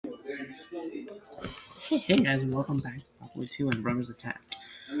Hey guys, and welcome back to Poplar 2 and Brothers Attack.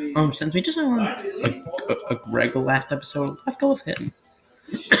 Since we just unlocked a Greg last episode, let's go with him.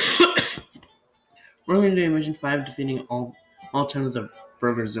 We're going to do Mission 5, defeating all 10 of the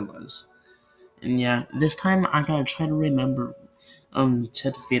Burgerzillas. And yeah, this time I gotta try to remember to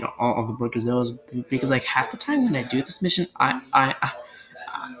defeat all the Burgerzillas, because like half the time when I do this mission, I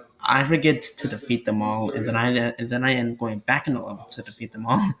forget to defeat them all, and then I end up going back in the level to defeat them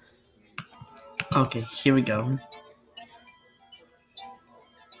all. Okay, here we go.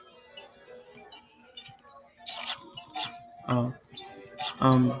 Oh,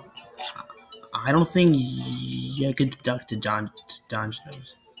 I don't think you could deduct to dodge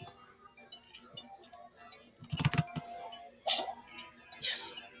those.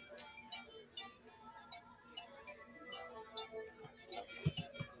 Yes.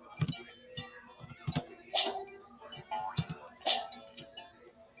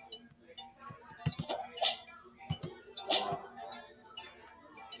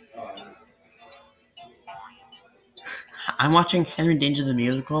 I'm watching Henry Danger the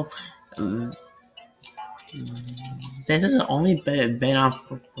musical. This has only been on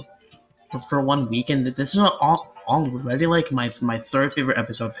for 1 week, and this is already like my third favorite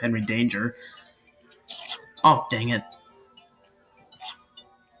episode of Henry Danger. Oh, dang it.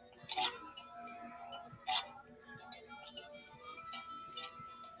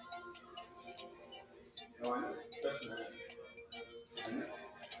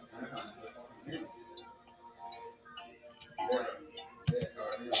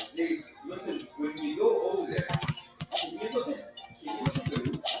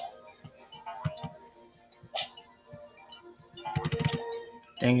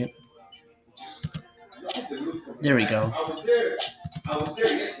 Dang it. There we go.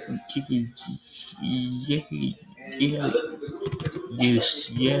 You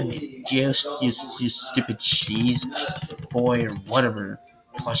stupid cheese boy or whatever,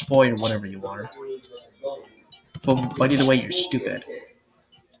 plush boy or whatever you are. But either way, you're stupid.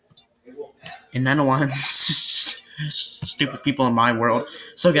 And I don't want stupid people in my world,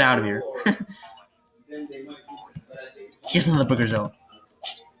 so get out of here. Here's another booger zone.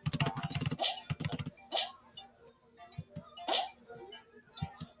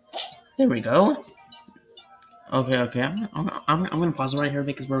 There we go. Okay. I'm gonna pause it right here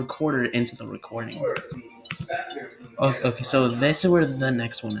because we're recorded into the recording. Okay, so this is where the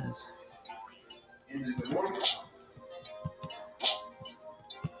next one is.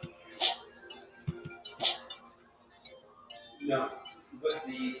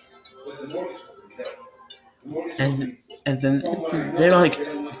 And then they're like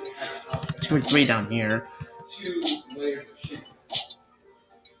 2 or 3 down here.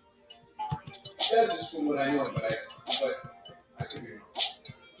 That's just from what I know, but I could be wrong.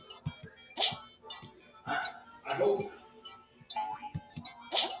 I hope.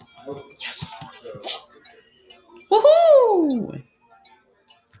 Yes. Woohoo!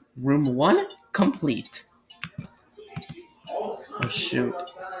 Room 1 complete. Oh shoot.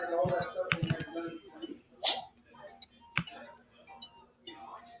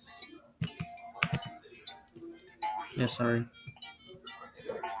 Yeah, sorry.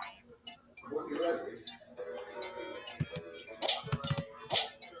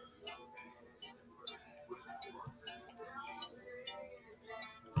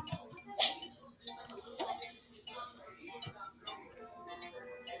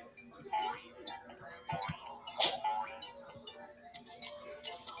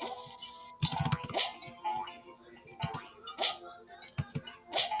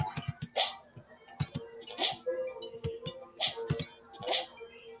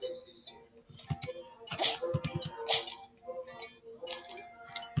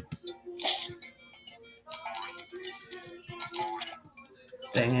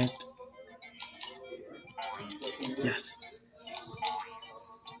 Dang it. Yes.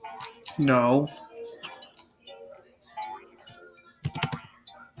 No.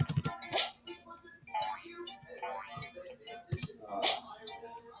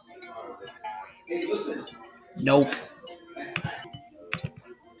 Nope.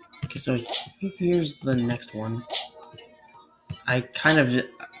 Okay, so here's the next one. I kind of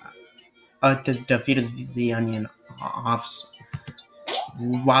defeated the onion off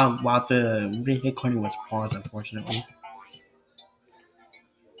while the recording was paused, unfortunately.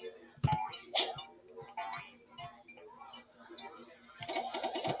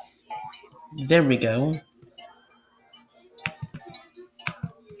 There we go.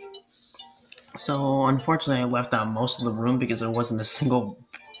 So, unfortunately, I left out most of the room because there wasn't a single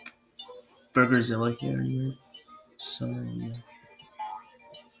Burgerzilla here anyway. So, yeah.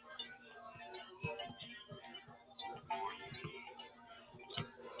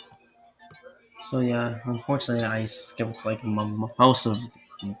 So yeah, unfortunately, I skipped like most of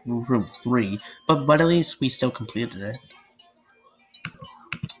Route 3, but at least we still completed it.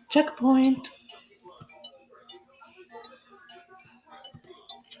 Checkpoint.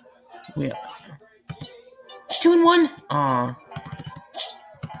 We 2 and 1. Aw.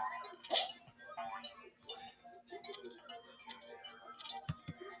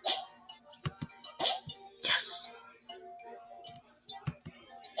 Yes.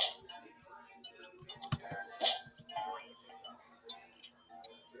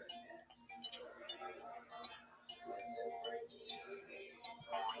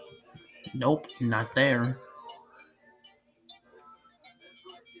 Nope, not there.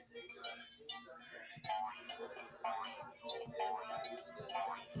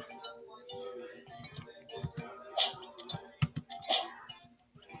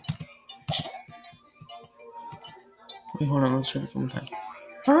 Wait, hold on. Let's try this one more time.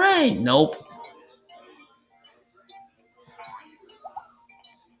 Hooray! Nope.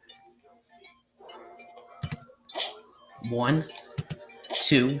 1,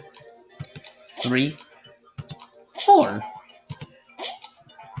 2, 3, 4.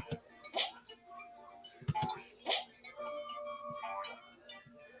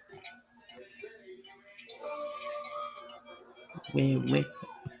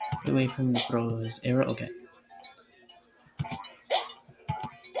 Wait from the throw his arrow. Okay.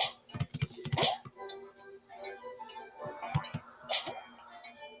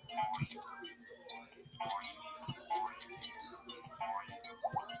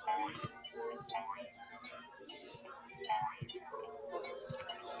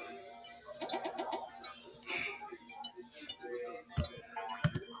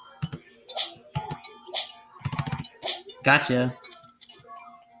 Gotcha.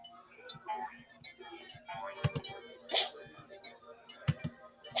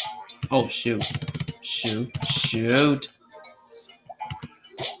 Oh, shoot. Shoot.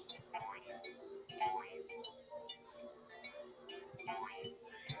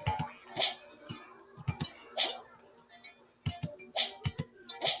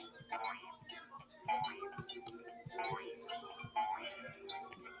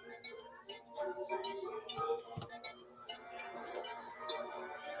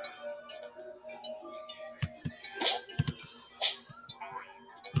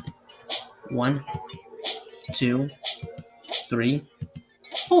 1, 2, 3,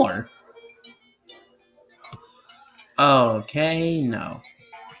 4. Okay, no.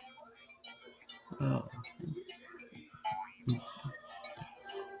 Oh,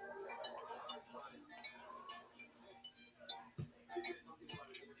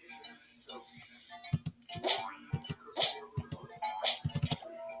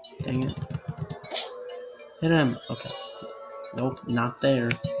 dang it. Hit him. Okay. Nope, not there.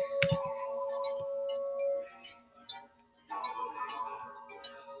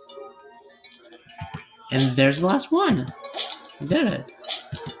 And there's the last one. We did it.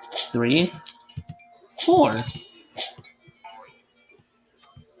 3, 4.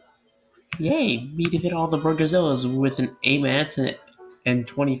 Yay, we did all the Burgerzillas within 8 minutes and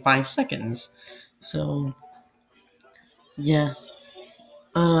 25 seconds. So, yeah.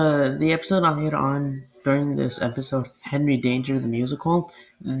 The episode I had on during this episode, Henry Danger, the musical.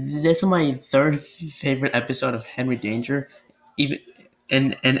 This is my third favorite episode of Henry Danger. Even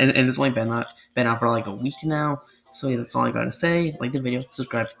and it's only been out for like a week now. So yeah, that's all I gotta say. Like the video,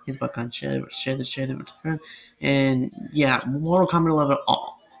 subscribe, hit the bell icon, share the and yeah, Mortal Kombat 11,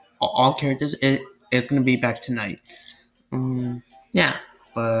 all characters. It's gonna be back tonight. Yeah,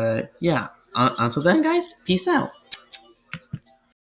 but yeah. Until then, guys, peace out.